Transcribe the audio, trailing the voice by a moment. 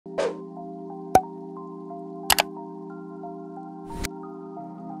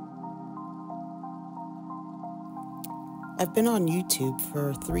I've been on YouTube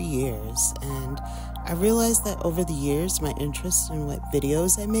for 3 years, and I realized that over the years, my interest in what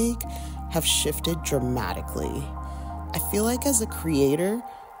videos I make have shifted dramatically. I feel like as a creator,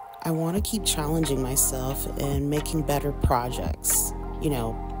 I want to keep challenging myself and making better projects,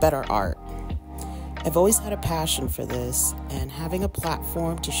 better art. I've always had a passion for this, and having a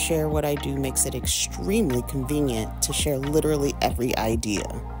platform to share what I do makes it extremely convenient to share literally every idea.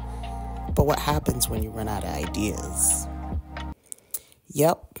 But what happens when you run out of ideas?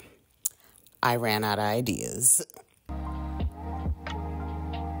 Yep, I ran out of ideas.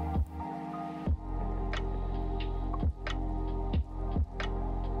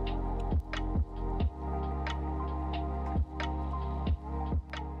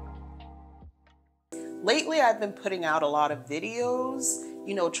 Lately, I've been putting out a lot of videos,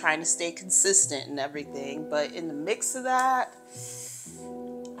 trying to stay consistent and everything. But in the mix of that,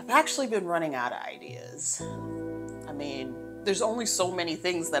 I've actually been running out of ideas. I mean, there's only so many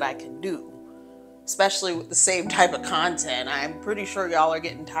things that I can do, especially with the same type of content. I'm pretty sure y'all are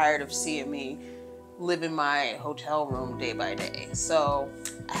getting tired of seeing me live in my hotel room day by day. So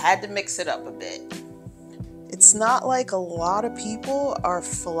I had to mix it up a bit. It's not like a lot of people are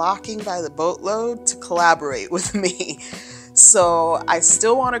flocking by the boatload to collaborate with me. So I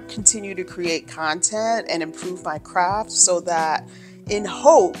still want to continue to create content and improve my craft so that in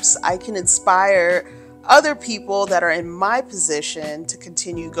hopes I can inspire other people that are in my position to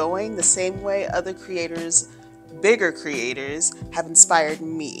continue going the same way other creators, bigger creators, have inspired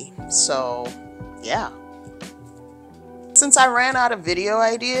me. So yeah. Since I ran out of video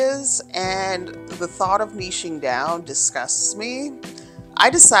ideas and the thought of niching down disgusts me,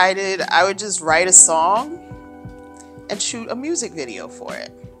 I decided I would just write a song and shoot a music video for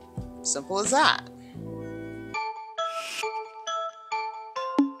it. Simple as that.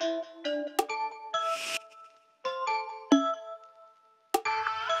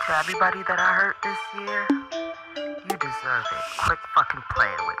 To everybody that I hurt this year, you deserve it. Quit fucking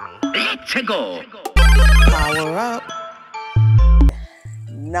playing with me. Let's go! Power up.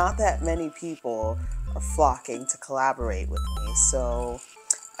 Not that many people are flocking to collaborate with me, so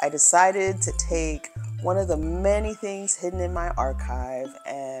I decided to take one of the many things hidden in my archive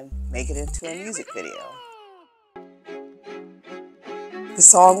and make it into a music video. The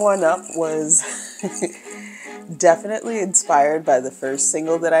song One Up was definitely inspired by the first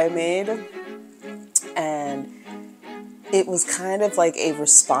single that I made, and it was kind of like a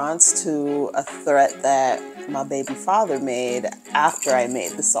response to a threat that my baby father made after I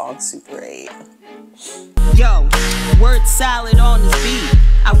made the song Super 8. Yo, word salad on this beat.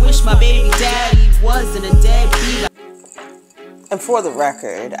 I wish my baby daddy wasn't a deadbeat. And for the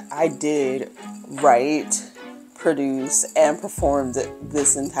record, I did write, produce, and performed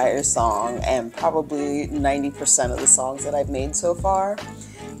this entire song, and probably 90% of the songs that I've made so far,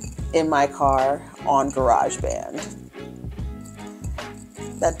 in my car on GarageBand.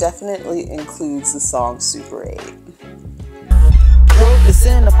 That definitely includes the song Super 8. Wrote this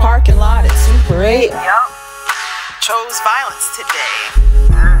in the parking lot at Super 8. Yup. Chose violence today.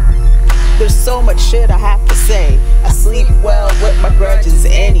 There's so much shit I have to say. I sleep well with my grudges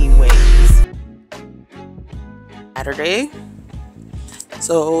anyways. Saturday.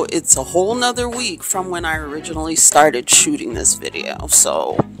 So it's a whole nother week from when I originally started shooting this video.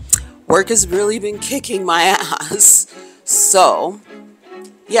 So work has really been kicking my ass. So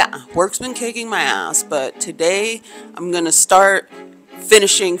yeah, work's been kicking my ass, but today I'm gonna start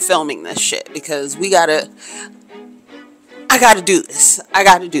finishing filming this shit because I gotta do this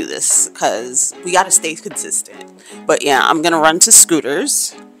because we gotta stay consistent. But yeah, I'm gonna run to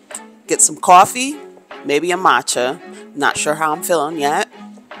Scooters, get some coffee, maybe a matcha, not sure how I'm feeling yet,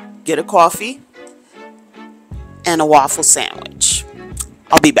 get a coffee, and a waffle sandwich.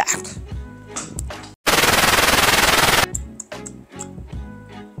 I'll be back.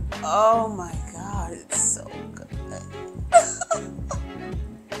 Oh my god, it's so good.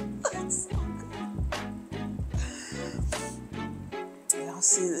 It's so good. Y'all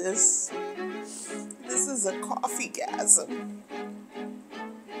see this? This is a coffee-gasm.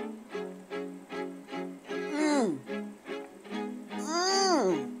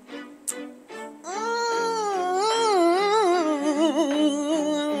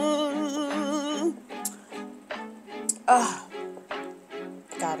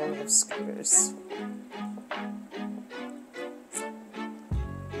 Gotta love Scooters.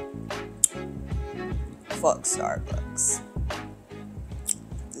 Fuck Starbucks.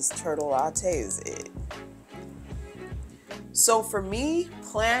 This turtle latte is it. So for me,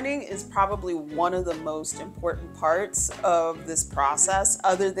 planning is probably one of the most important parts of this process,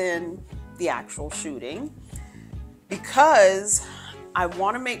 other than the actual shooting. because I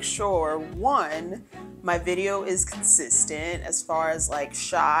want to make sure, one, my video is consistent as far as like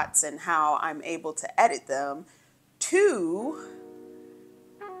shots and how I'm able to edit them. Two,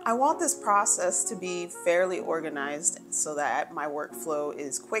 I want this process to be fairly organized so that my workflow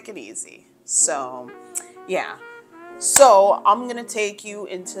is quick and easy. So yeah, so I'm gonna take you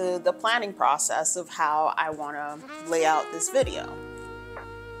into the planning process of how I want to lay out this video.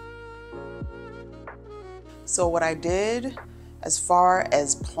 So what I did as far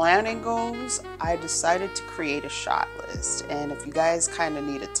as planning goes, I decided to create a shot list. And if you guys kind of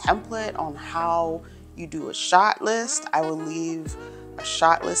need a template on how you do a shot list, I will leave a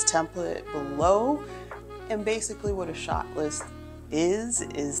shot list template below. And basically what a shot list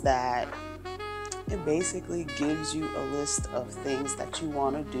is that it basically gives you a list of things that you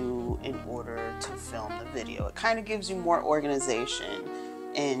want to do in order to film the video. It kind of gives you more organization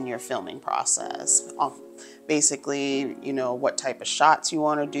in your filming process. Basically, you know, what type of shots you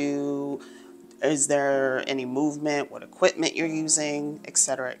want to do, is there any movement, what equipment you're using,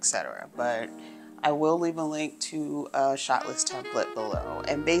 etc., etc. But I will leave a link to a shot list template below.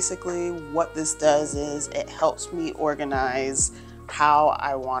 And basically what this does is it helps me organize how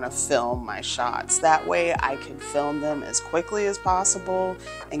I want to film my shots. That way I can film them as quickly as possible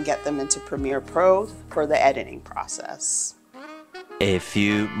and get them into Premiere Pro for the editing process. A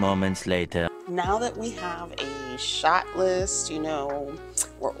few moments later. Now that we have a shot list, you know,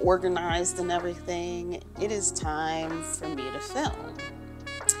 we're organized and everything, it is time for me to film.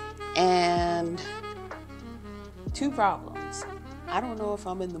 And two problems. I don't know if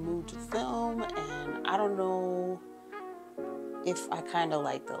I'm in the mood to film, and I don't know if I kind of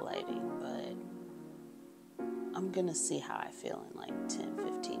like the lighting, but I'm gonna see how I feel in like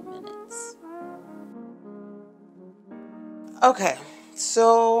 10-15 minutes. Okay,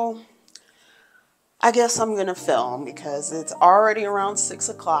 so I guess I'm gonna film because it's already around 6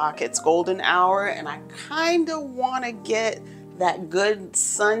 o'clock. It's golden hour and I kind of want to get that good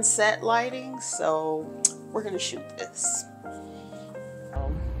sunset lighting, so we're gonna shoot this.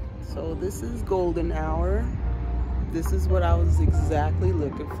 So this is golden hour. This is what I was exactly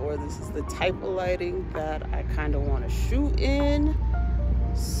looking for. This is the type of lighting that I kind of want to shoot in.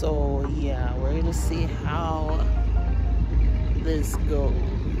 So yeah, we're gonna see how this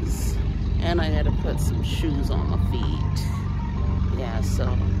goes. And I had to put some shoes on my feet. Yeah, so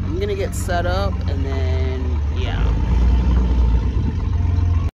I'm gonna get set up and then, yeah.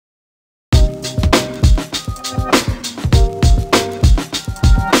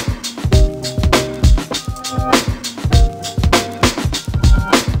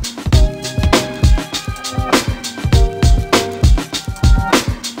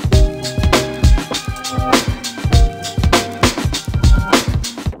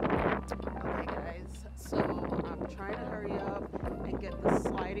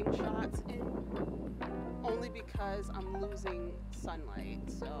 Because I'm losing sunlight.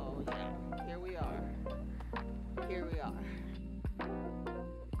 So yeah, here we are.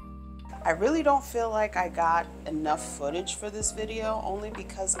 I really don't feel like I got enough footage for this video, only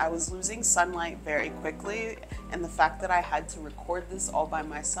because I was losing sunlight very quickly, and the fact that I had to record this all by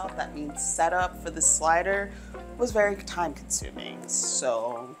myself, that means setup for the slider, was very time consuming.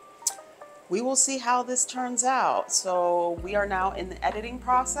 So we will see how this turns out. So we are now in the editing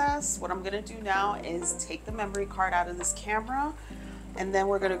process. What I'm gonna do now is take the memory card out of this camera, and then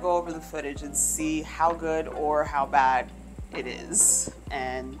we're gonna go over the footage and see how good or how bad it is.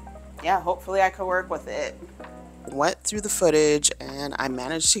 And yeah, hopefully I can work with it. Went through the footage and I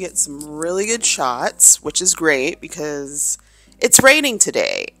managed to get some really good shots, which is great because it's raining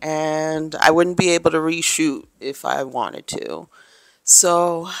today and I wouldn't be able to reshoot if I wanted to.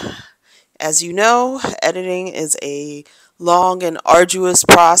 So, as you know, editing is a long and arduous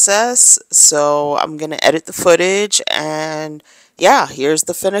process, so I'm going to edit the footage, and yeah, here's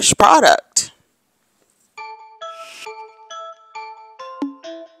the finished product.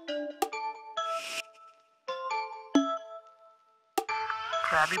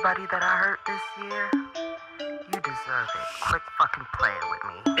 To everybody that I hurt this year, you deserve it. Quit fucking playing with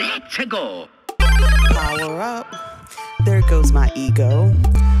me. Let's go! Power up. There goes my ego.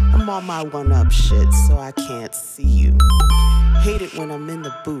 I'm on my one-up shit, so I can't see you. Hate it when I'm in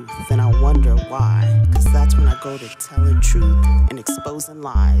the booth, and I wonder why. Cause that's when I go to telling truth and exposing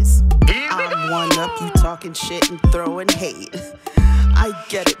lies. I'm one-up, you talking shit and throwing hate. I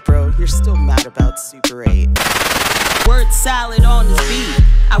get it, bro, you're still mad about Super 8. Word salad on this beat.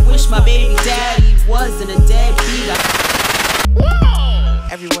 I wish my baby daddy wasn't a deadbeat.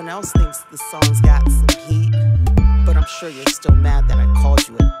 Everyone else thinks the song's got some heat, but I'm sure you're still mad that I called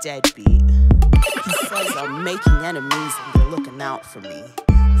you a deadbeat. He says I'm making enemies and they're looking out for me.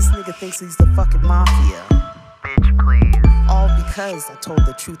 This nigga thinks he's the fucking mafia. Bitch, please. All because I told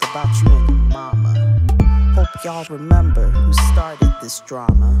the truth about you and your mama. Hope y'all remember who started this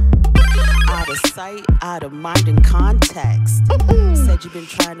drama. Out of sight, out of mind and context. Said you've been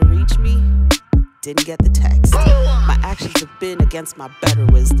trying to reach me, didn't get the text. My actions have been against my better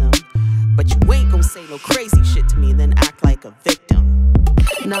wisdom, but you ain't gonna say no crazy shit to me and then act like a victim.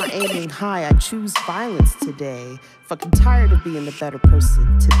 Not aiming high, I choose violence today. Fucking tired of being the better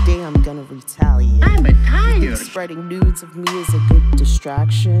person. Today I'm gonna retaliate. I'm tired. Spreading nudes of me is a good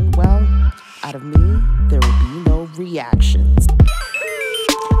distraction. Well, out of me, there will be no reactions.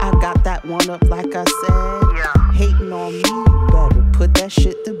 I got that one up like I said. Yeah. Hating on me, better put that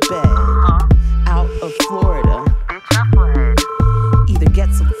shit to bed. Out of Florida. Bitch, knucklehead. Either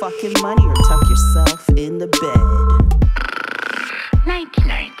get some fucking money or tuck yourself in the bed.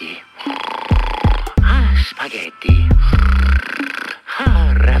 1990. Ah, spaghetti.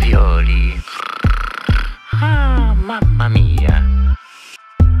 Ah, ravioli. Ah, mamma mia.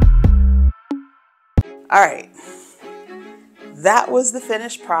 All right. That was the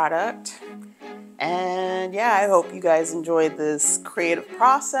finished product. And yeah, I hope you guys enjoyed this creative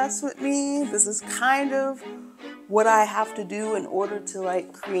process with me. This is kind of what I have to do in order to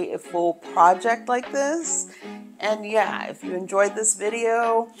like create a full project like this. And yeah, if you enjoyed this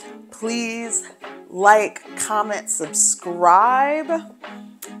video, please like, comment, subscribe.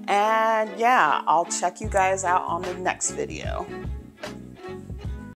 And yeah, I'll check you guys out on the next video.